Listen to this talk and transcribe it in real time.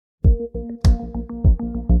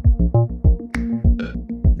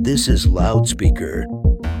This is Loudspeaker.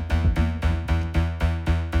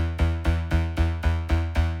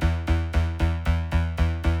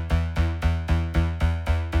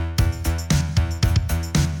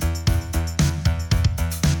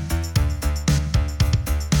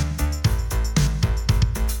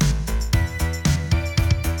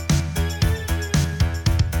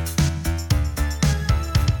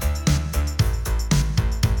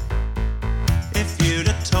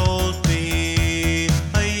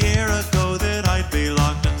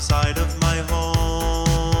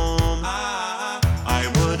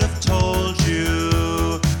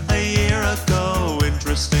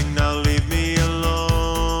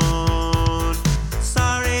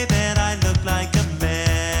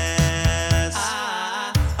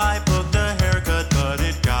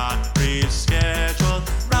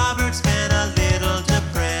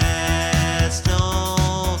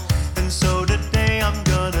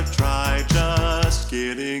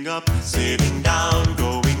 Sitting down,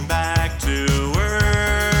 going back to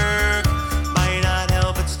work. Might not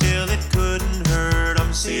help, but still it couldn't hurt.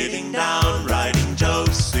 I'm sitting down, writing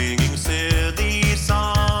jokes, singing silly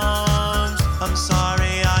songs. I'm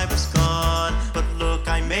sorry I was gone, but look,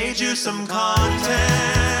 I made you some content.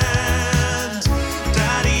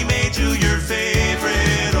 Daddy made you your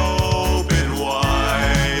favorite open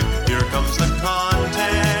wide. Here comes the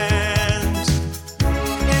content.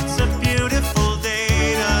 It's a beautiful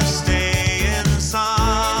day to stay inside.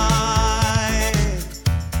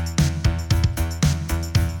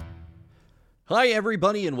 Hi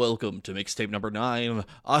everybody and welcome to mixtape number 9.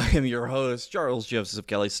 I am your host, Charles Joseph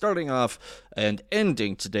Kelly, starting off and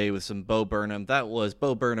ending today with some Bo Burnham. That was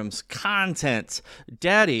Bo Burnham's Content.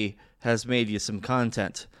 Daddy has made you some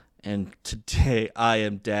content, and today I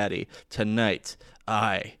am Daddy. Tonight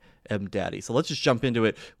I am Daddy. So let's just jump into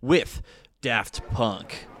it with Daft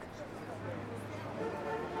Punk.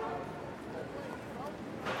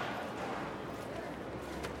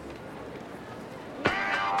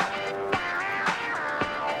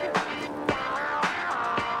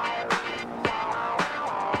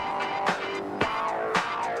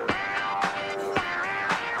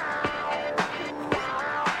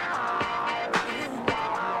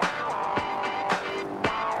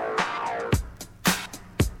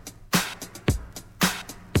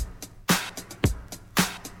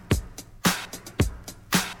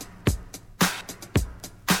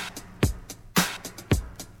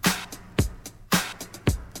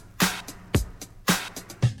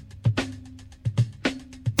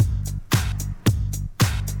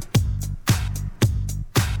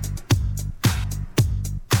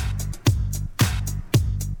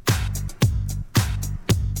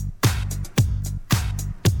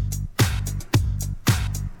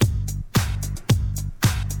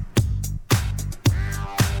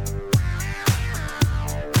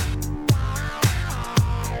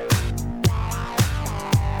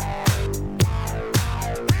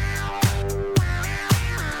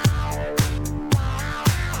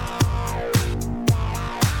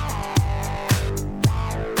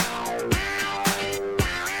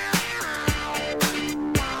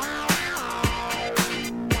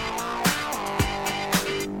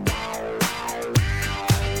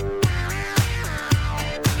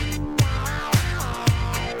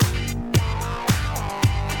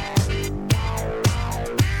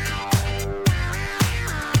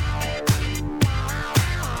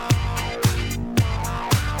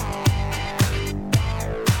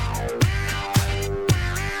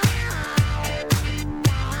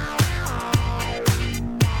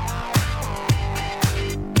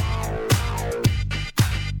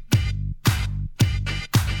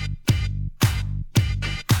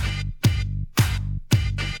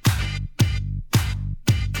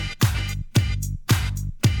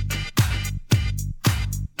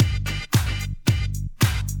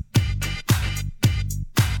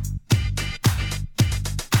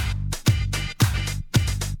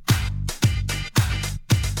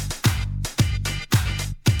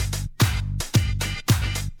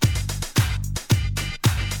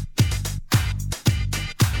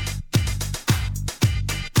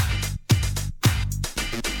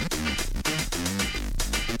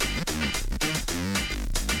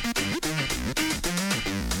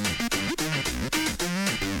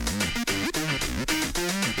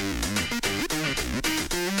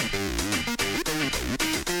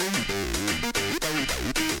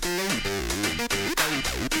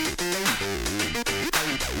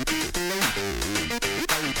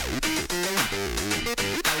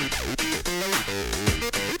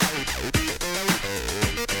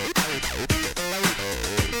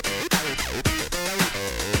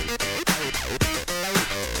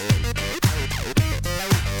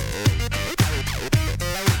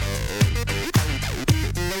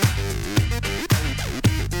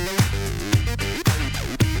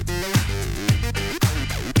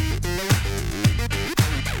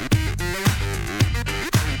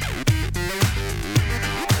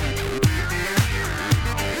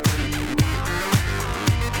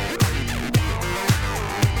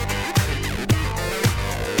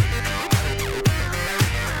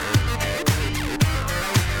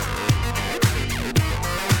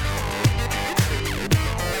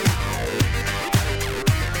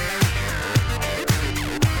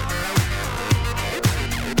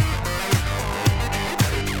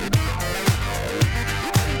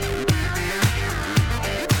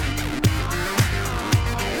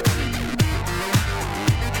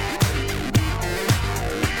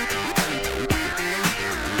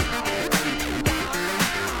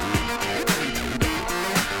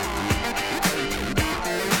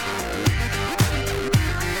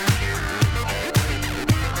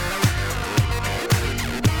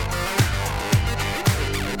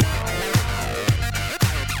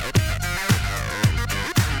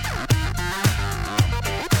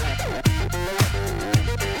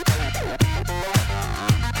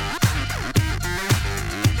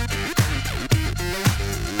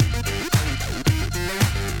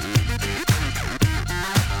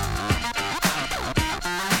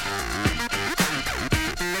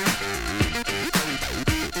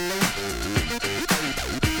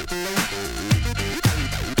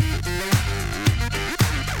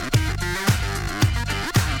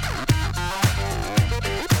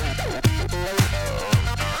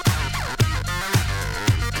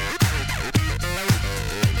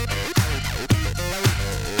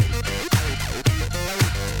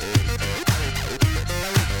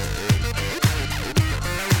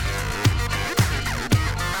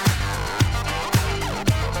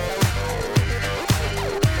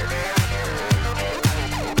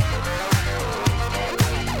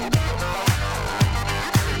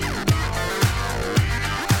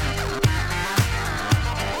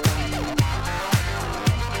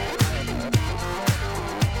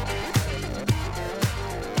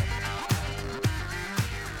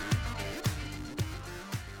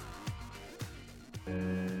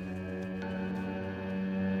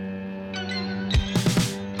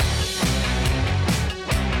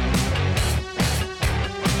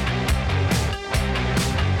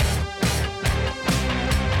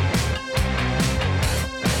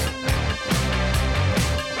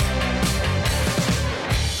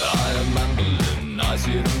 I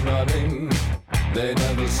see them running, they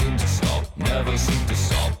never seem to stop, never seem to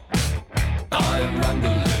stop. I am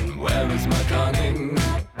rambling, where is my cunning?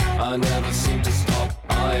 I never seem to stop,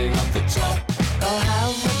 eyeing up the top. Oh, how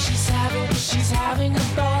much she's having a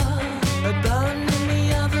ball, a bun in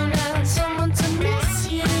the oven and someone to miss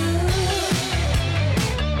you.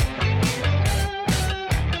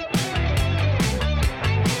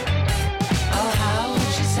 Oh, how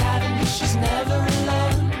much she's never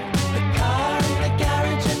alone. The car in the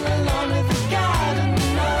garage and the lawn with the garden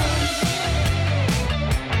alone.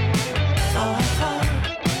 Oh,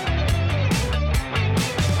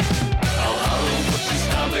 What she's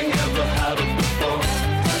having ever had it before.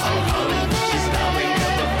 What she's having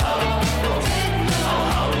ever had it before.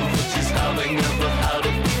 What she's having ever had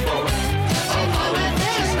it before. What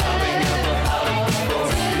she's having ever had it before.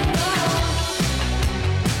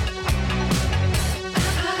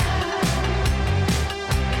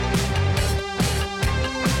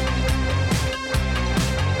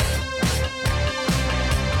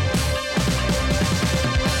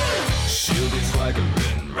 She'll be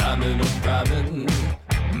swaggering, ramming or cramming.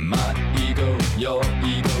 My ego, your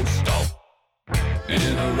ego, stop.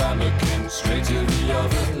 In a ramekin, straight to the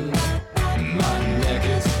oven. My neck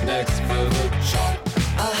is next for the chop.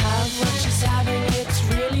 I'll have what she's having, it's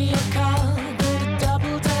really a call. With a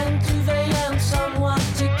double tan duvet and someone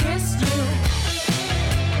to kiss you.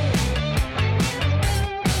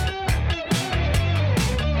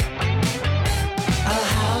 I'll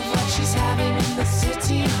have what she's having in the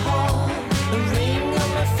city hall. A ring on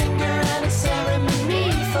my finger and a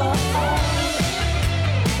ceremony for all.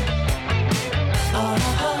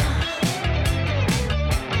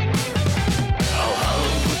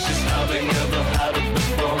 What she's having ever had it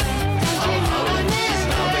before. What she's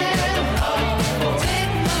having ever had it before.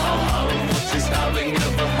 What she's having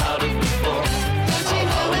ever had it before. What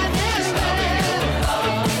she's having ever had it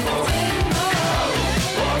before.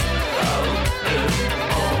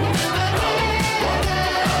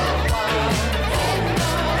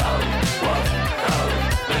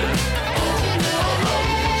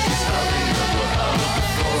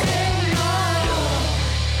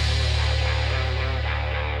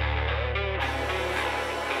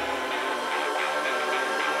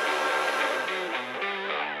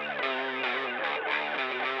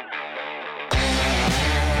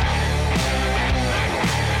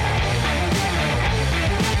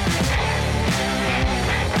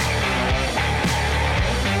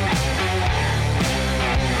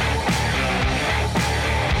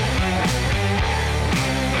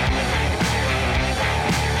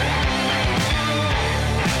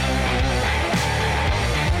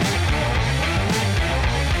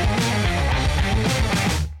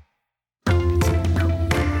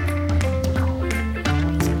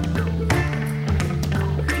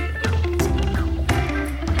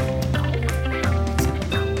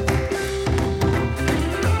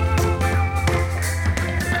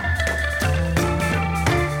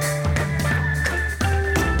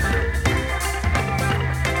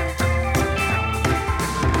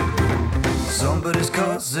 Somebody's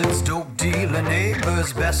cousin's dope dealer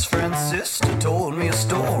neighbor's best friend's sister told me a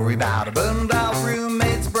story about a burned out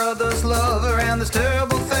roommate's brother's lover and this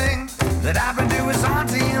terrible thing that happened to his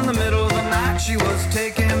auntie in the middle of the night. She was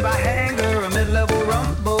taken by anger, a mid-level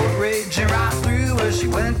rumboat raging right through her. She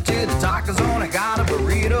went to the taco zone and got a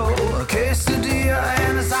burrito, a quesadilla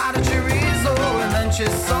and a side of chorizo, and then she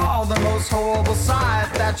saw the most horrible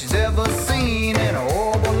sight that she's ever seen in her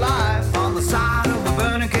horrible life. On the side of the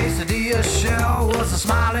burning quesadilla shell was a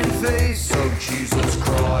smiling face of Jesus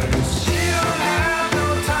Christ. She don't have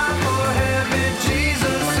no time for heavy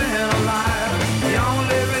Jesus in her life. The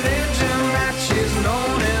only religion that she's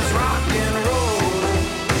known is rock and roll.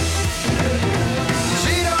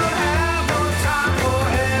 She don't have no time for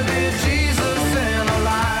heavy Jesus in her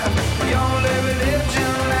life. The only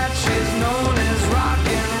religion that she's known is rock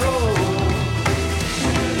and roll.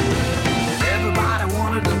 Everybody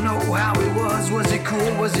wanted to know how he was. Was he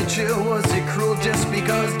cool? Was he chill? Was he cruel just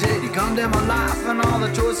because? Did he condemn her life and all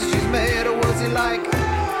the choices she's made? Or was he like,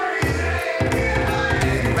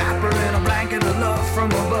 did he wrap her in a blanket of love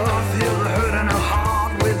from above, heal the hurt in her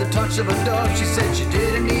heart with the touch of a dove? She said she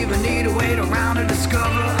didn't even need to wait around to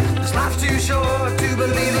discover this life's too short to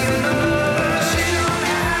believe in love. She don't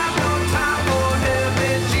have no time for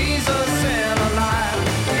heavy Jesus in her life.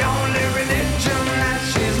 The only religion that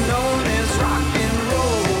she's known is rock and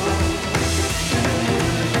roll.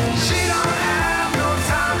 She don't have no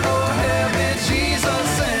time for heavy Jesus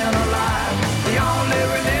in her life. The only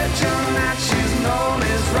religion that she's known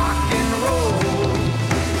is rock and roll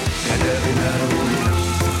and heavy metal.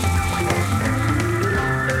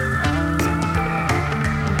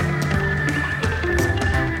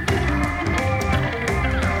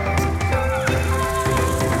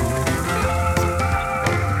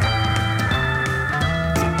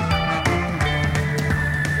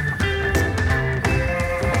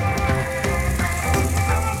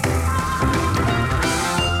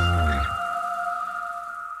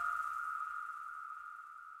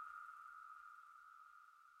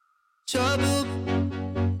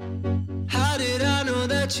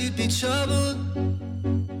 be trouble.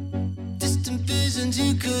 Distant visions,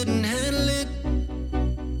 you couldn't handle it.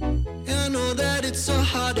 I know that it's so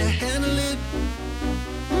hard to handle it.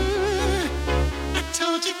 I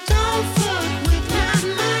told you don't fuck with my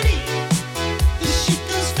money. This shit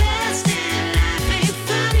goes fast and life ain't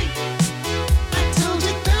funny. I told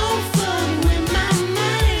you don't fuck with my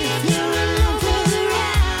money. You're along for the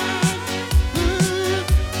ride.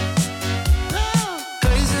 Oh,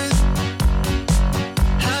 crazy.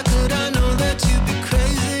 How could I know that you'd be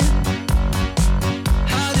crazy?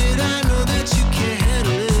 How did I know that you can't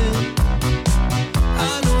handle it?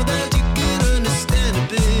 I know that you can understand a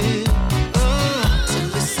bit. Oh, so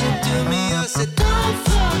listen to me. I said don't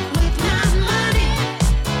fuck with my money.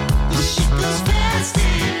 This shit goes fast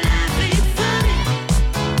and life ain't funny.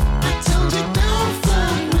 I told you don't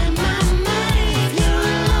fuck with my money. You're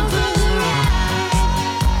along for the ride.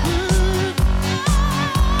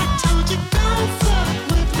 I told you don't fuck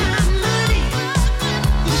with my money.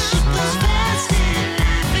 This shit goes fast and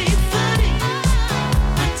life ain't funny.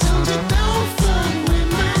 I told you don't fuck with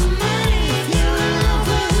my money. You're along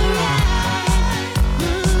for the ride.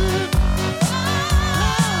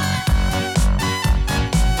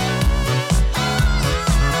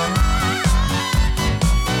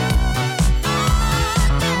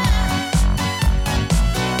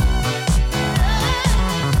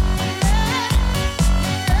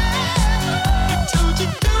 I told you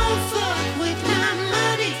don't fuck with my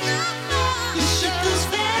money. This shit goes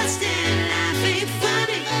fast and life ain't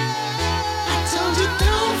funny. I told you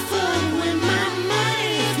don't fuck with my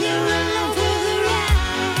money. You're along for the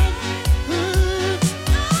ride.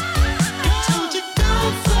 I told you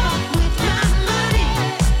don't fuck with my money.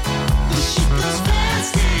 This shit goes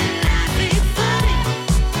fast and life ain't funny.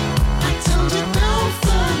 I told you don't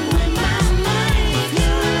fuck with my money.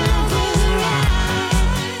 You're along for the ride.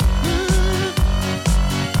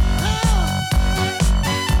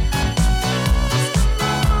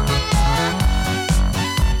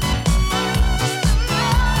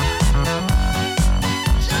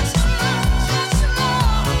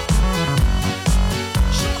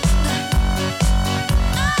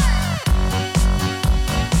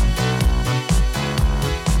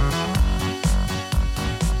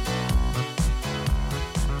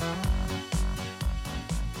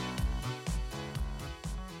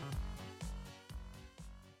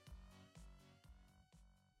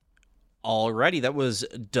 Alrighty, that was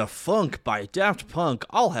Defunk by Daft Punk,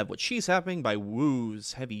 I'll Have What She's Having by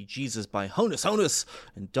Wooz, Heavy Jesus by Honus Honus,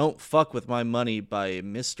 and Don't Fuck With My Money by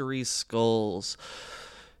Mystery Skulls.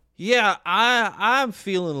 Yeah, I'm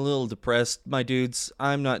feeling a little depressed, my dudes.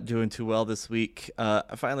 I'm not doing too well this week. I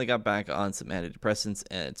finally got back on some antidepressants,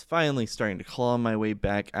 and it's finally starting to claw my way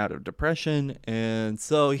back out of depression. And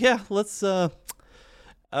so, yeah, let's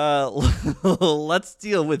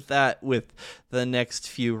deal with that with the next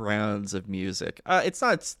few rounds of music. It's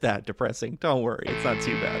not that depressing. Don't worry. It's not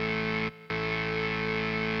too bad.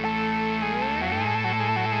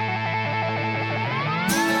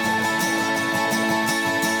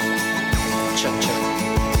 Check, check.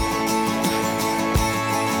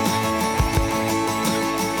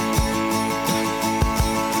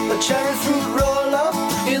 A cherry fruit roll up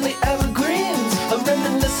in the evergreens, a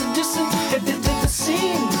reminiscent distant if it did the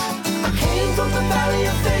scenes. I came from the valley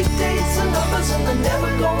of fake dates and numbers, and I'm never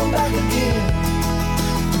going back again.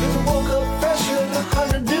 And I woke up fresher than a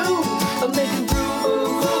honeydew, I'm making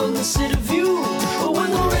brew in the city view. But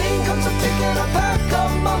when the rain comes, I'm picking up, pack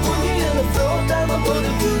up my boogie and I throw it down the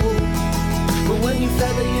boogie. But when you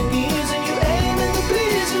feather your knees and you aim in the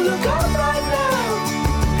breeze, you look alright now,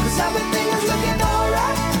 'cause everything is looking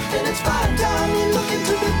alright. And it's fine time you're looking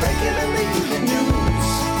to be breaking and making the news.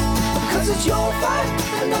 Because it's your fight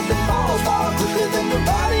and nothing falls far quicker than your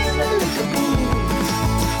body and the liquor booze.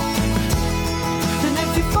 And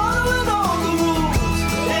if you're following all the rules,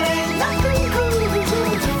 it ain't nothing cool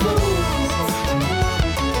to lose.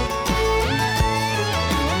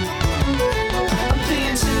 I'm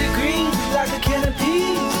feeling silly green like a can of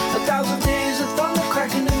peas, 1,000 days of thunder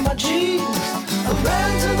cracking in my jeans. I ran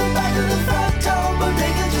to the back of the fat town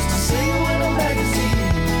bodega just to see you in a magazine.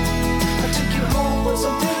 I took you home with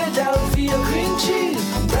some Philadelphia cream cheese.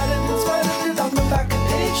 I'm breaded and sweated it on the back of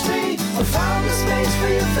page 3. I found a space for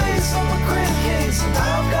your face on the crankcase, and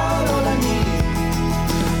I've got all I need.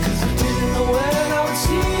 'Cause I didn't know when I would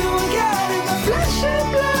see you again in the flesh and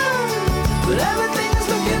blood. But everything is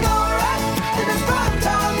looking alright, and it's prime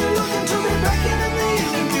time you're looking to be breaking in the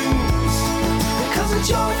evening news. Because it's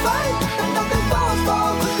your fight, and nothing falls far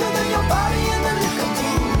quicker than your body and the liquor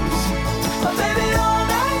booze. My baby all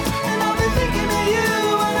night, and I'll be thinking of you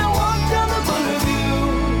when I walk down the boulevard.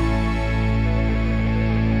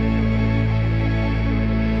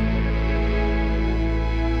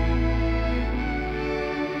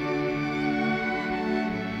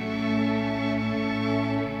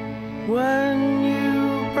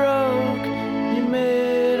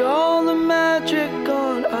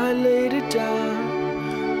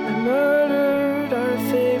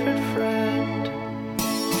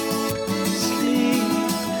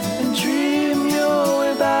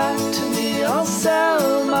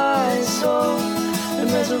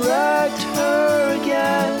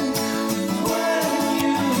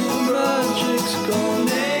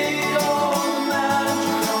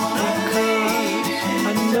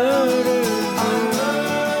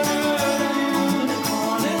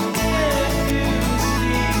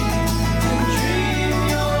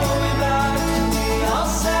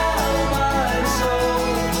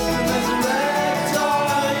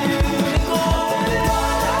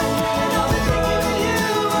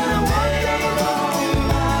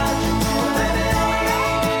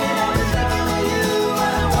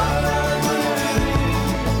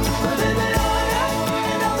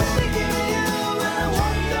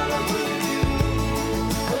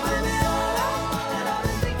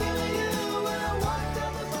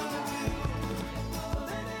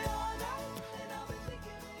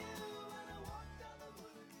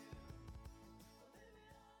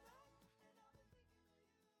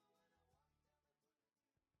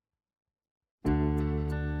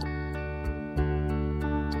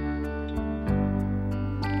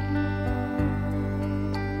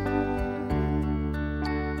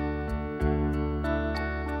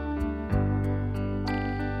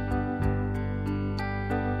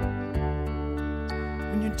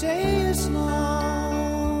 day is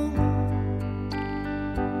long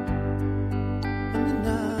and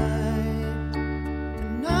the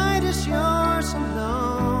night is yours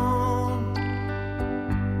alone.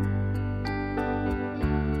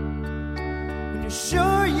 When you're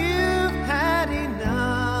sure you've had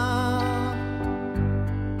enough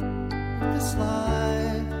of this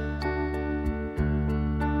life,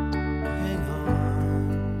 hang on.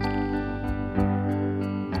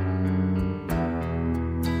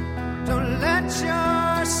 Don't let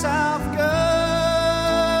yourself go.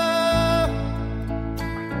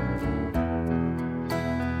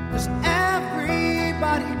 'Cause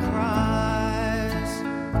everybody cries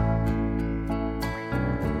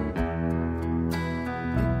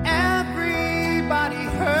and everybody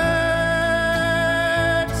hurts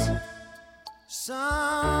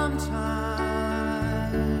sometimes.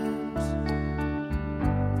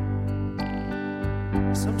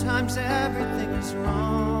 Sometimes everything is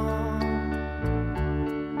wrong.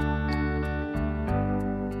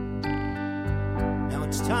 Now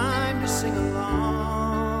it's time to sing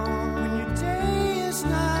along. When your day is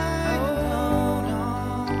night, hold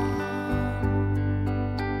on,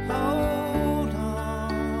 hold on.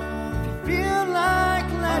 If you feel like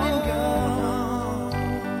letting go,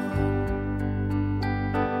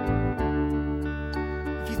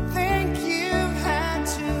 if you think you've had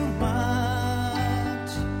too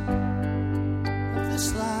much of this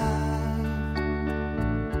life,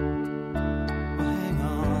 well, hang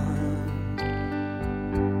on.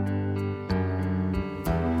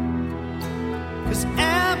 'Cause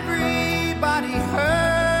everybody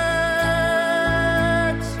hurts.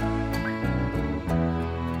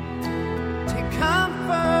 Take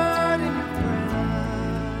comfort in your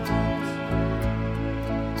friends.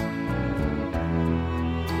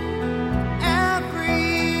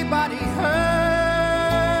 Everybody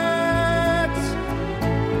hurts.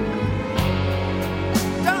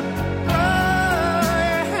 Don't throw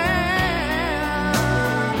your hand.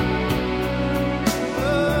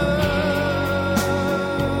 Oh,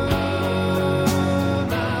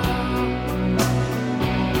 no.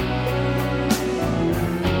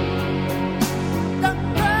 Don't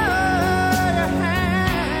throw your hand.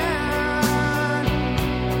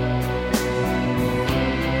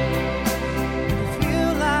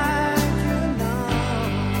 Feel like you're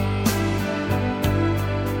numb.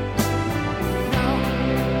 No,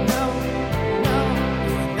 no, no,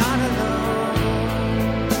 you're not alone.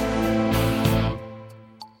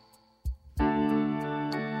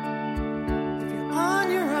 If you're on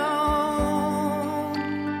your own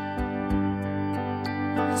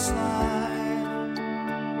in this life,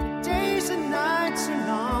 your days and nights are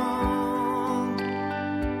long.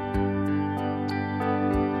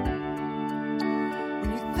 When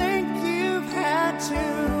you think you've had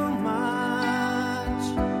too much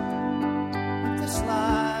of this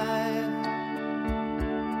life,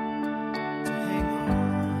 to hang on.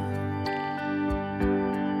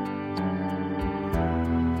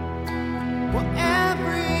 Well,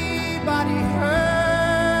 everybody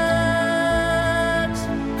hurts,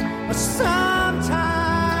 but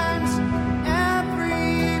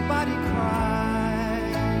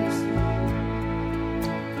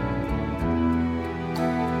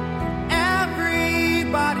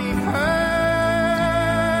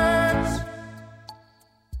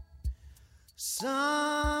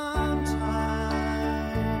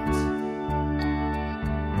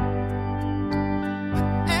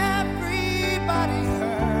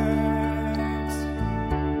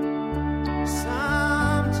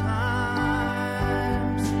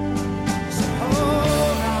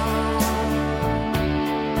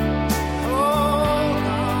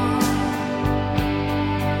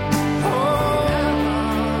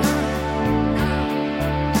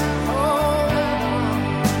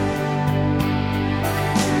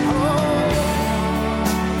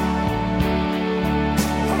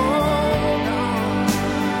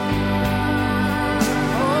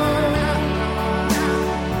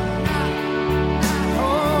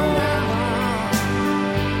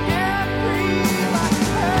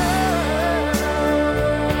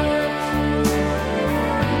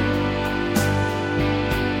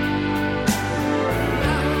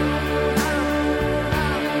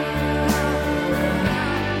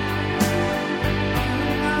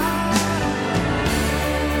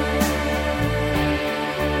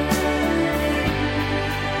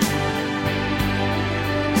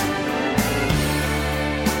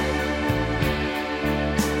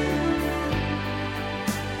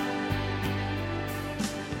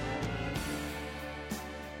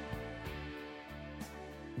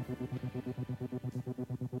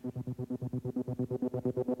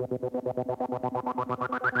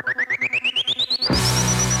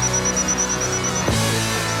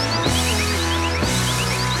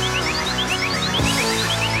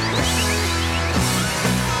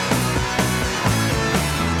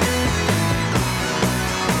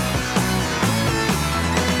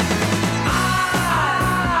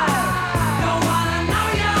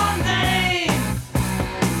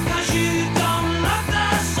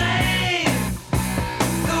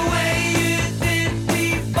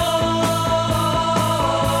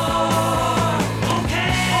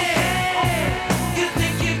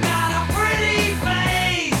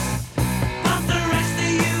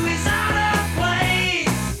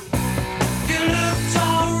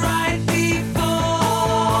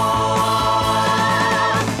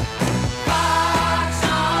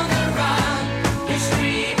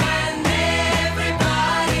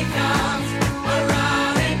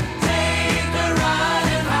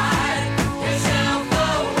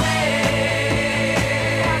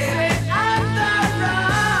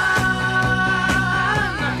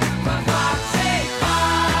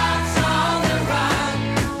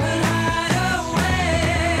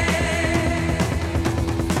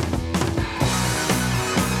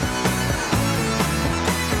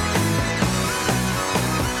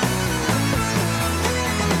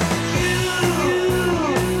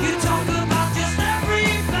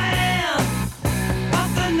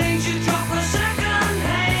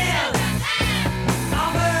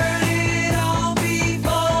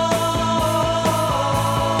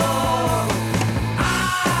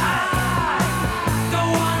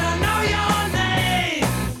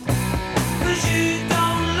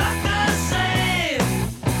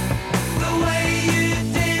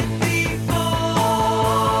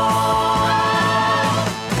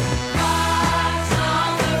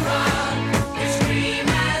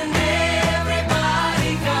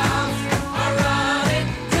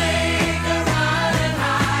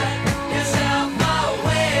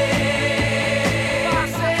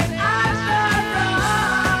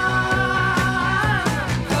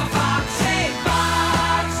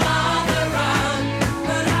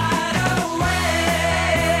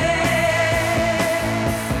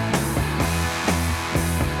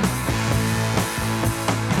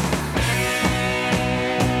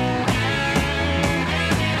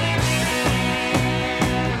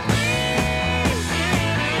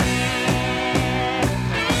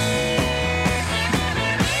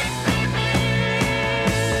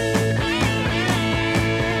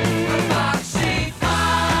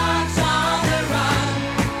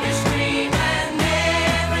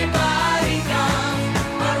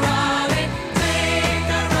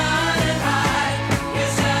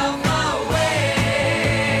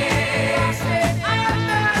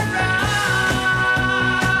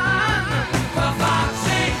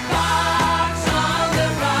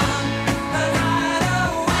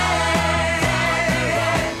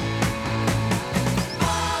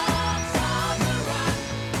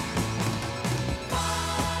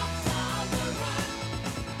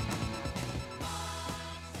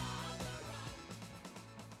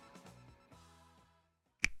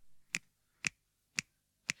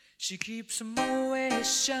She keeps a Moet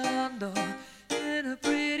Chandon in a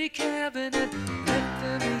pretty cabinet. Let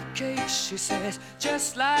them eat cake, she says,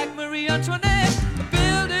 just like Marie Antoinette. A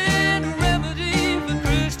building remedy for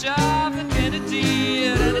Khrushchev and Kennedy.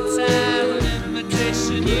 At any time, an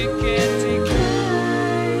invitation you can't decline.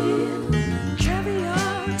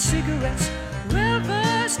 Caviar and cigarettes, well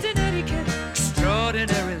versed in etiquette,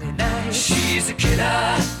 extraordinarily nice. She's a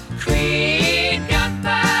killer queen,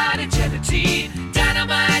 gunpowder gelatine,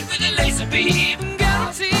 dynamite with a laser beam,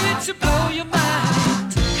 guaranteed to blow your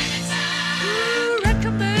mind.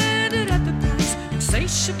 Recommended at the price,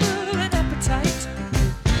 insatiable and appetite.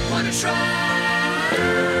 Wanna try?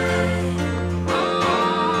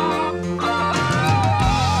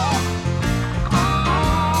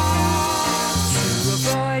 To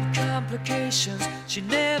avoid complications, she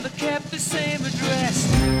never kept the same address.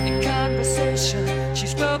 In conversation, she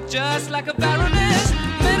spoke just like a baroness.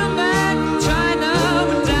 Middleman from China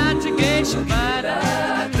went down to Geisha Minor.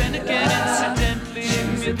 Then again, incidentally,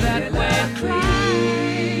 knew that way.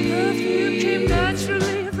 Perfume came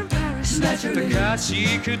naturally from Paris, because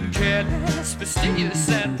she couldn't care less, fastidious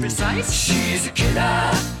and precise. She's a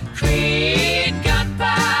killer queen,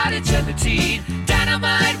 gunpowder gelatine,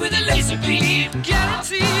 dynamite with a laser beam,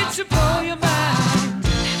 guaranteed to blow your mind.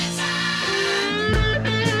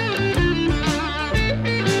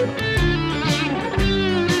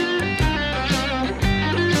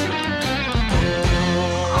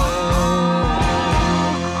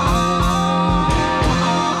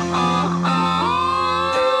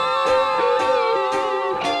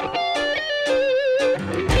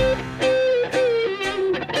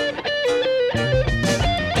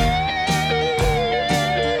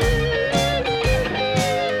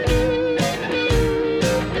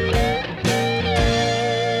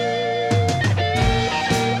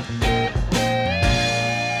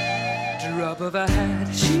 Of her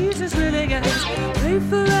hat, she's as willing as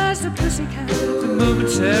playful as a pussycat.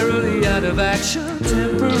 Momentarily out of action,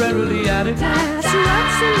 temporarily out of gas. You're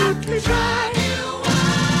absolutely dry.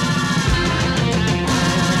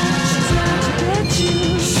 She's out to get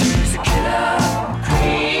you. She's a killer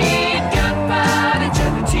queen, gunpowder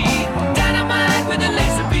gelatine, dynamite with a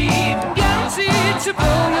laser beam, guaranteed to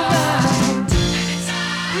blow your mind.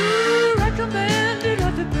 Recommended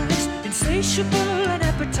at the price, insatiable and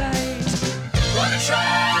appetite. Wanna try?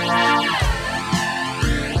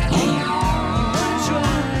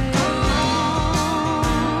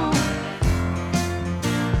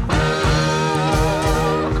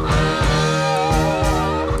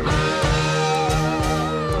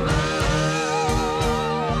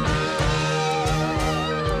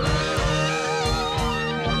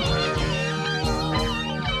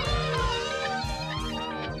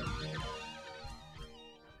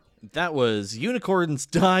 That was Unicorns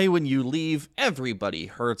Die When You Leave, Everybody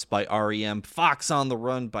Hurts by R.E.M., Fox on the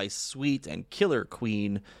Run by Sweet, and Killer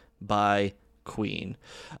Queen by Queen.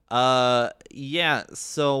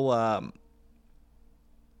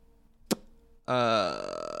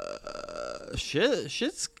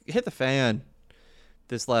 Shit's hit the fan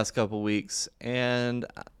this last couple weeks, and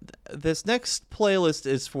this next playlist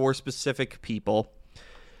is for specific people.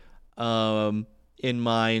 In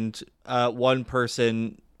mind, one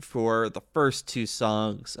person for the first two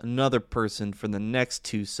songs, another person for the next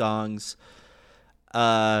two songs.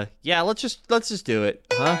 Let's just do it,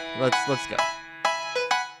 huh? Let's go.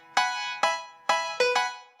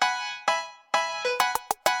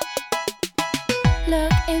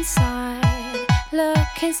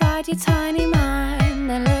 Look inside your tiny mind,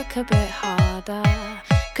 then look a bit harder.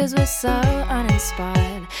 'Cause we're so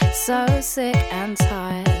uninspired, so sick and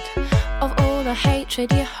tired of all the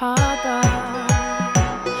hatred you harbor.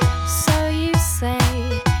 So you say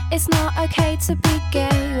it's not okay to be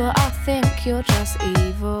gay. Well, I think you're just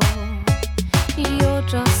evil. You're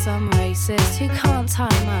just some racist who can't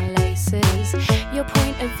tie my laces. Your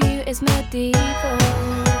point of view is medieval.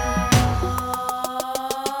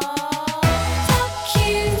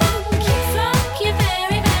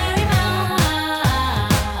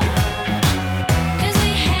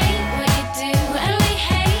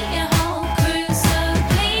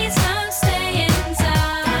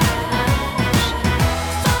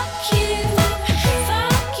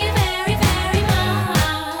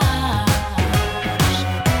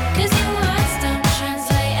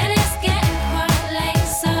 Translate and it's getting quite late,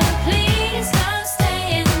 so please don't stay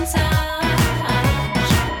in touch.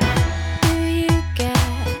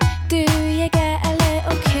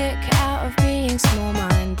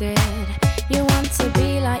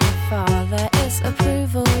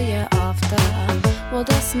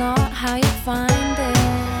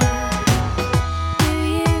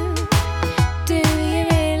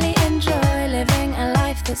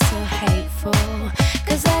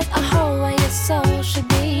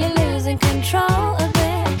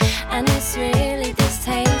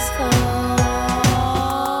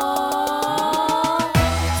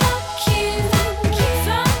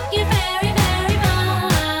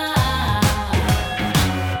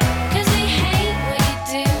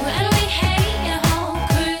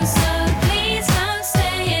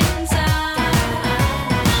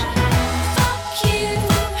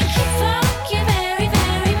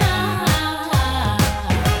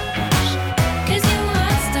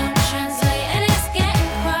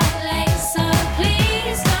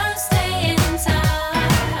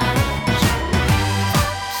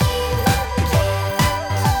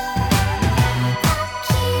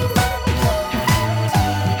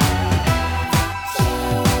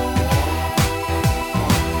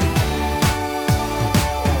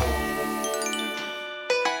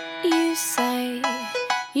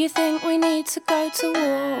 think we need to go to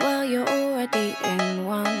war? Well, you're already in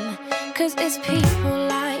one. 'Cause it's people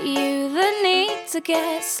like you that need to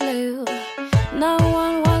get slew. No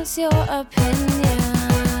one wants your opinion.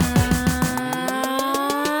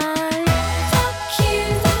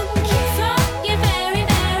 Fuck you very,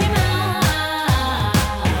 very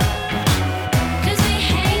much. 'Cause we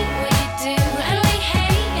hate what you do and we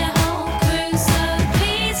hate your whole crew. So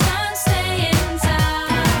please don't stay in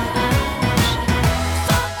touch.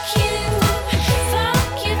 Fuck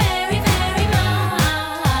you very, very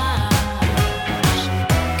much.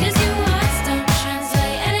 'Cause your words don't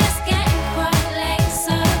translate and it's getting quite late.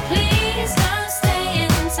 So please don't stay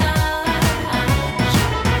in touch. Fuck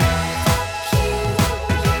you.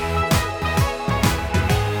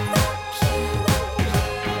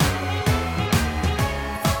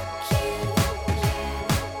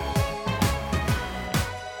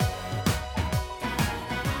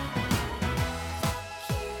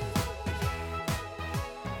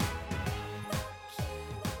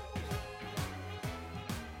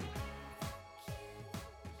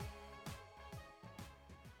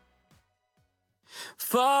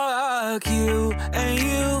 Fuck you and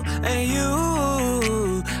you and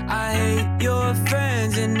you. I hate your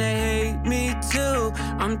friends and they hate me too.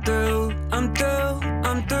 I'm through, I'm through,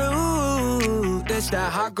 I'm through. This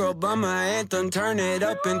that hot girl bummer anthem, turn it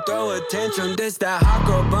up and throw a tantrum. This that hot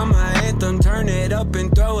girl bummer anthem, turn it up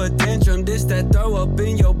and throw a tantrum. This that throw up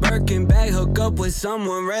in your Birkin bag, hook up with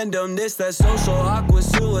someone random. This that social awkward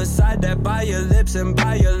suicide, that by your lips and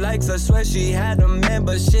by your likes. I swear she had a man,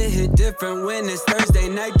 but shit hit different when it's Thursday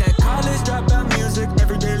night. That college dropout music,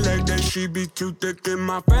 every day like that. She be too thick and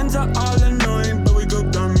my friends are all annoying, but we go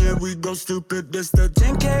dumb, yeah, we go stupid. This the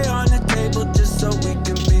 10K on the table just so we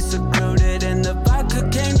can be secluded. And the vodka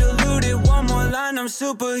came diluted. One more line, I'm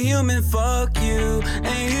superhuman. Fuck you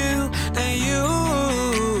and you and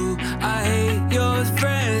you. I hate your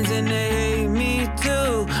friends and they hate me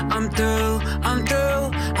too. I'm through, I'm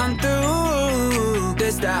through, I'm through.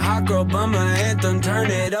 This that hot girl bummer anthem,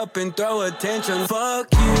 turn it up and throw a tantrum.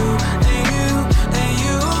 Fuck you and you and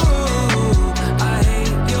you. I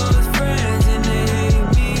hate your friends and they hate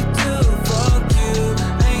me too. Fuck you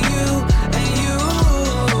and you and you.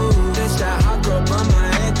 This that hot girl bummer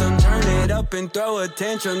anthem, turn it up and throw a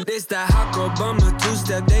tantrum. This that hot girl bummer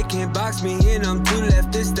two-step, they can't box me in, I'm too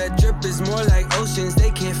left. This that drip is more like oceans,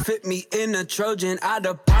 they can't fit me in a Trojan. Out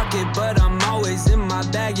of pocket, but I'm always in my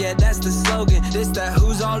bag, yeah, that's the slogan. This that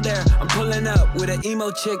who's all there, I'm pulling up with an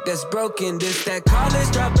emo chick that's broken. This that college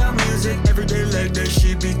dropout music, every day like that.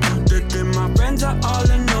 She be too thick and my friends are all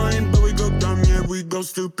annoying, but we go dumb, yeah, we go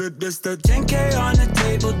stupid. This the 10K on the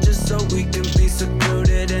table just so we can be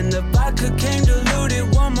secluded. And the vodka came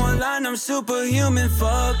diluted. One more line, I'm superhuman.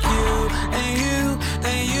 Fuck you and you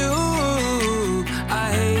and you.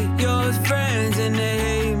 I hate your friends and they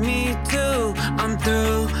hate me too. I'm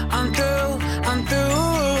through, I'm through, I'm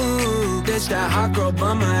through. This that hot girl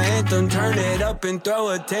bummer anthem, turn it up and throw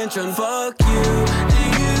a tantrum. Fuck you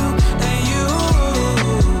and you and you.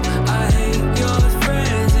 I hate your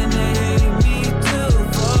friends and they hate me too.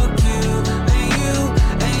 Fuck you and you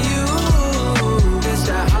and you. This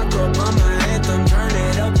that hot girl bummer anthem, turn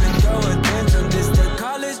it up and throw a tantrum. This the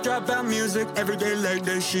college dropout music, every day like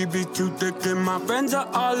that. She be too thick and my friends are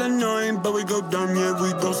all annoying, but we go dumb, yeah,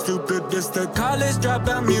 we go stupid. This the college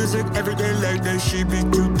dropout music, every day like that. She be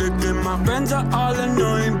too thick and my friends are all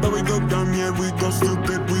annoying, but we go dumb, yeah, we go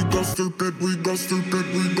stupid, we go stupid, we go stupid,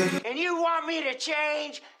 we go. And you want me to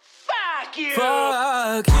change? Fuck you!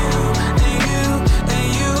 Fuck you and you and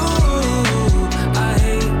you. I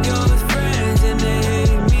hate your friends and they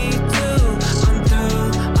hate me too. I'm through,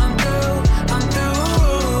 I'm through, I'm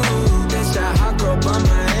through. This that hot girl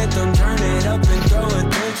bummer anthem, turn it up and throw a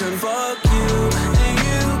tantrum. Fuck you and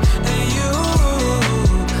you and you.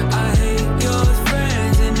 I hate your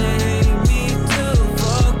friends and they hate me too.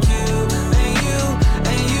 Fuck you and you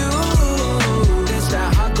and you. This that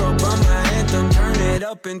hot girl bummer anthem, turn it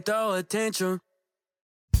up and throw a tantrum.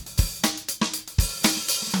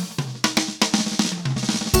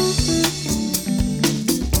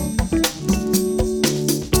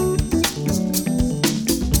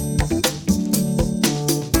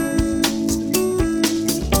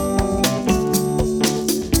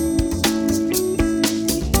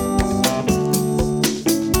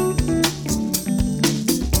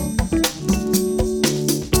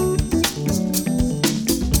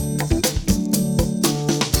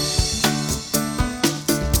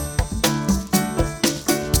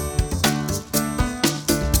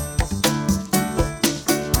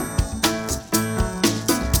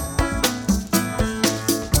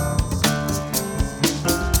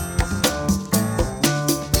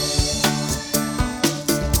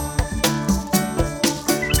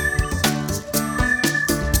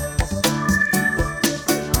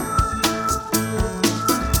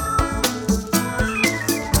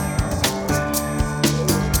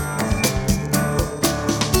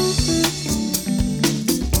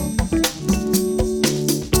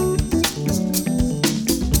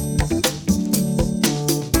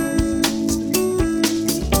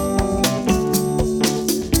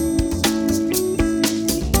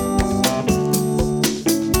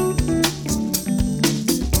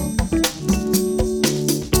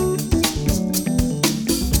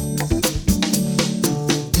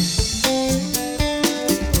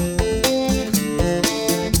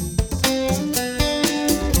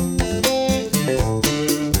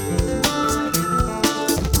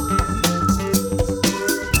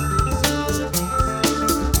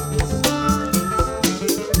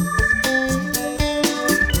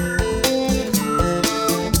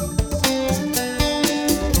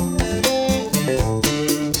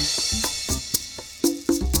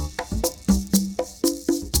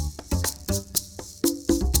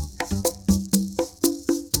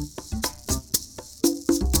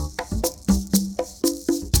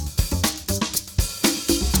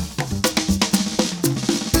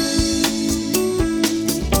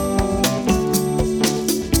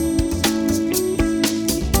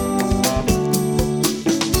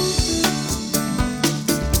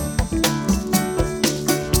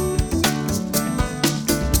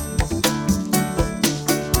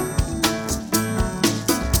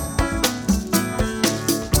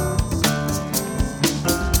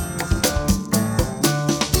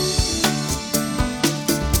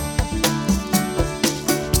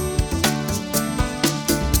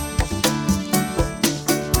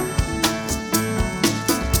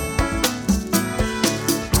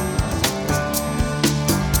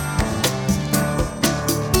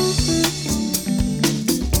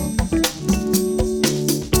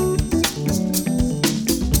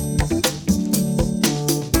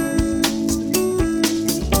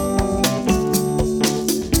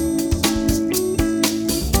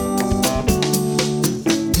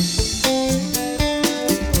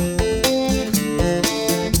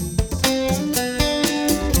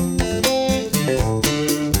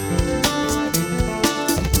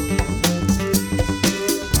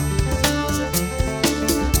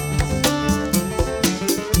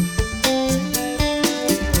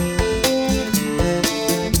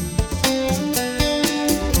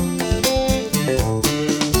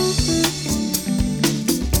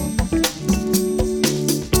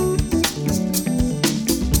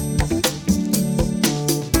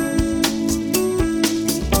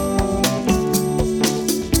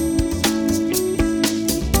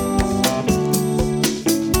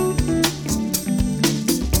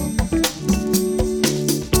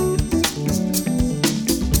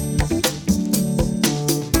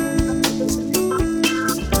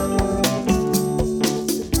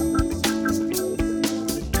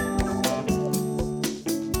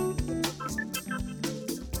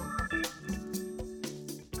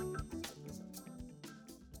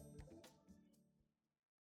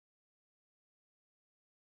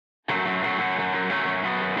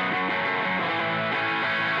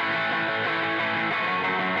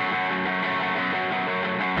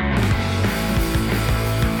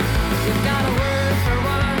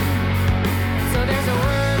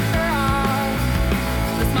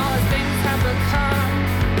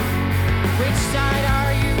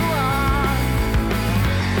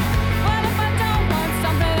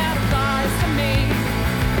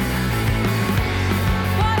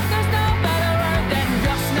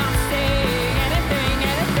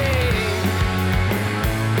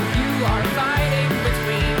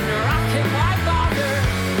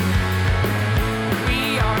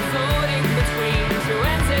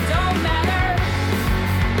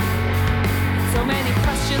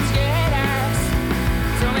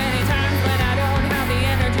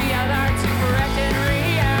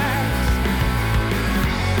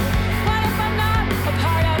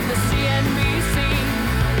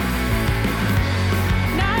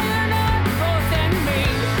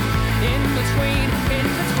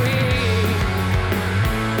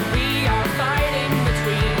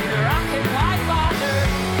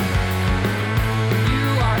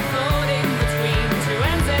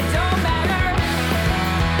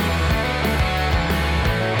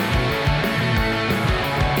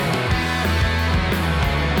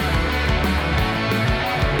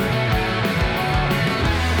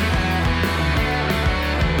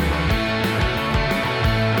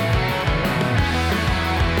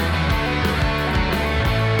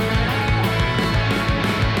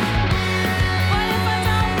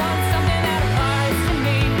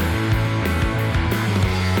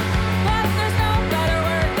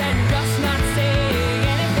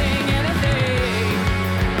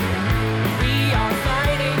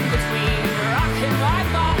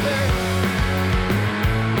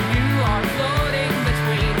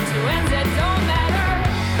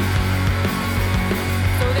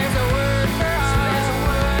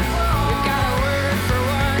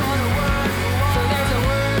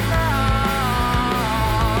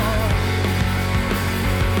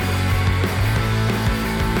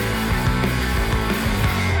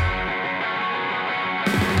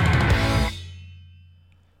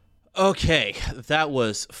 Okay, that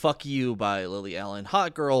was Fuck You by Lily Allen,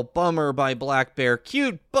 Hot Girl Bummer by Black Bear,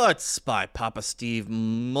 Cute Butts by Papa Steve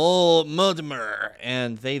Mudmer,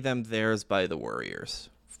 and They Them Theirs by The Warriors.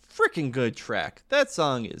 Freaking good track. That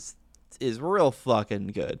song is real fucking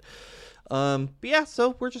good. But yeah,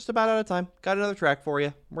 so we're just about out of time. Got another track for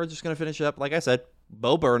you. We're just going to finish it up, like I said,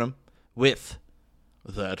 Bo Burnham with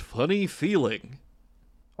That Funny Feeling.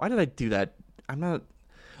 Why did I do that? I'm not...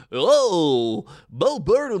 Oh, Bo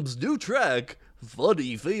Burnham's new track,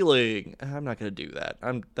 Funny Feeling. I'm not going to do that.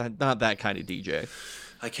 I'm not that kind of DJ.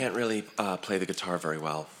 I can't really play the guitar very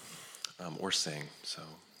well or sing, so,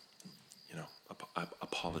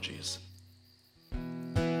 apologies.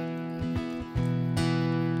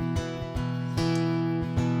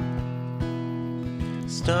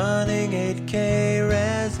 Stunning 8K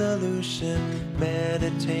resolution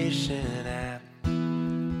meditation app.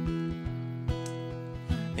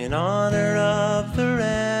 In honor of the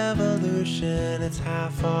revolution, it's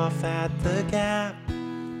half off at the Gap.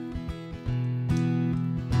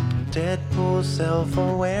 Deadpool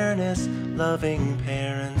self-awareness, loving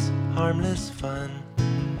parents, harmless fun.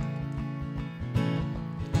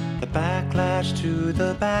 The backlash to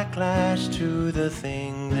the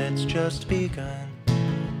thing that's just begun.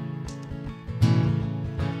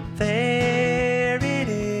 There it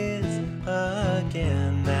is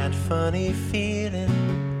again, that funny feeling.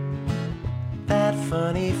 That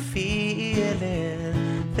funny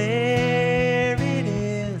feeling. There it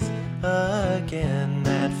is again,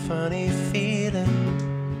 that funny feeling.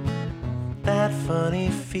 That funny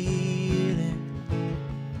feeling.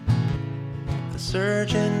 The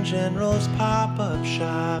Surgeon General's pop-up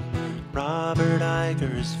shop, Robert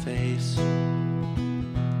Iger's face.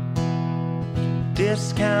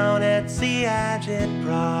 Discount Etsy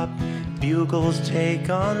agitprop, Bugle's take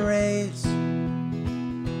on race.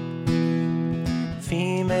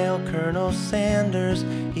 Female Colonel Sanders,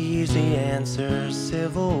 easy answer,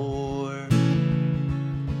 Civil War.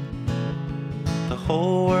 The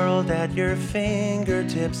whole world at your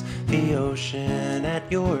fingertips, the ocean at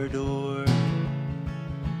your door.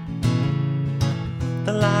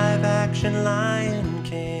 The live-action Lion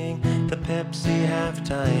King, the Pepsi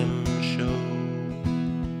halftime show.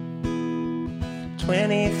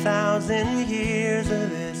 20,000 years of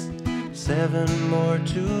this, 7 more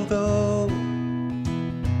to go.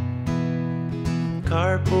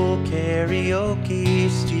 Carpool karaoke,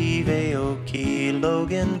 Steve Aoki,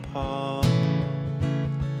 Logan Paul.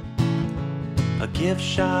 A gift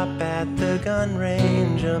shop at the gun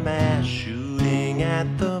range, a mass shooting at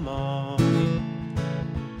the mall.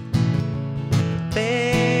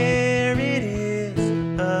 There it is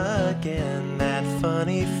again, that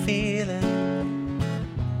funny feeling.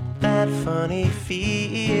 That funny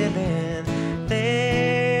feeling.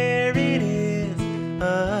 There it is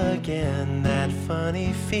again, that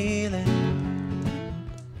funny feeling.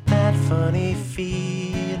 That funny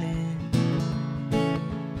feeling.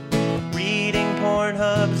 Reading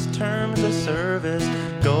Pornhub's terms of service,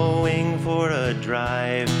 going for a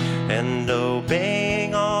drive, and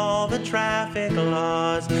obeying all the traffic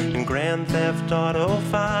laws in Grand Theft Auto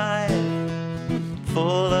 5.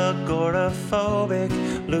 Full agoraphobic,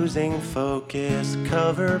 losing focus,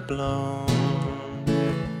 cover blown.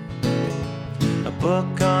 A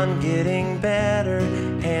book on getting better,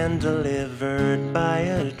 hand delivered by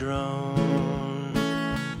a drone.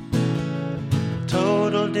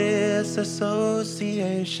 Total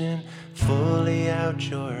disassociation, fully out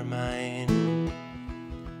your mind.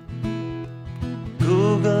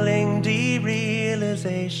 Googling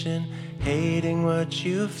derealization, hating what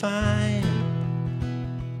you find.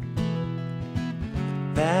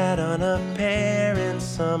 That unapparent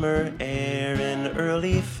summer air in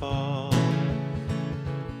early fall.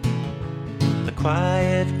 The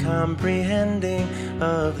quiet comprehending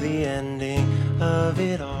of the ending of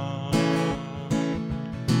it all.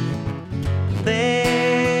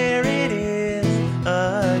 There it is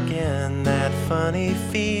again, that funny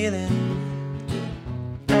feeling.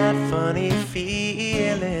 That funny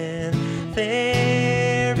feeling.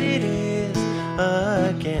 There it is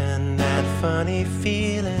again, that funny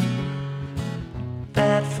feeling.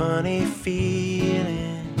 That funny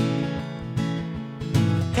feeling.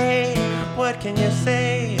 Hey, what can you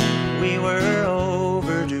say? We were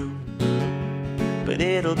overdue, but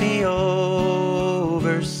it'll be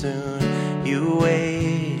over soon. You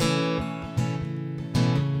wait.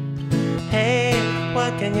 Hey,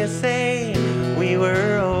 what can you say? We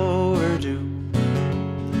were overdue,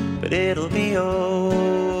 but it'll be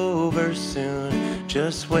over soon.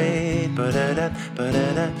 Just wait. Ba-da-da,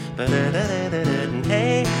 ba-da-da, ba-da-da-da-da-da.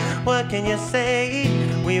 Hey, what can you say?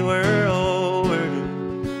 We were overdue,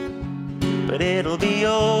 but it'll be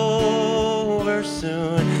over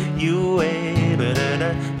soon. You wait,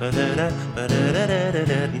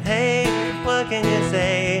 hey, what can you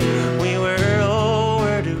say? We were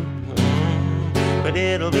overdue, but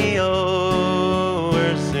it'll be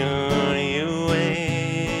over soon. You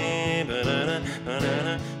wait,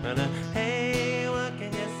 hey, what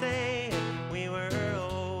can you say? We were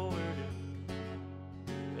overdue,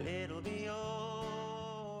 but it'll be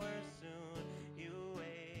over soon. You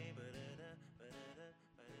wait.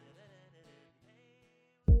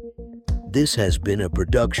 This has been a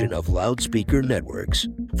production of Loudspeaker Networks.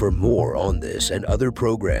 For more on this and other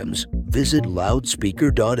programs, visit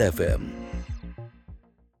loudspeaker.fm.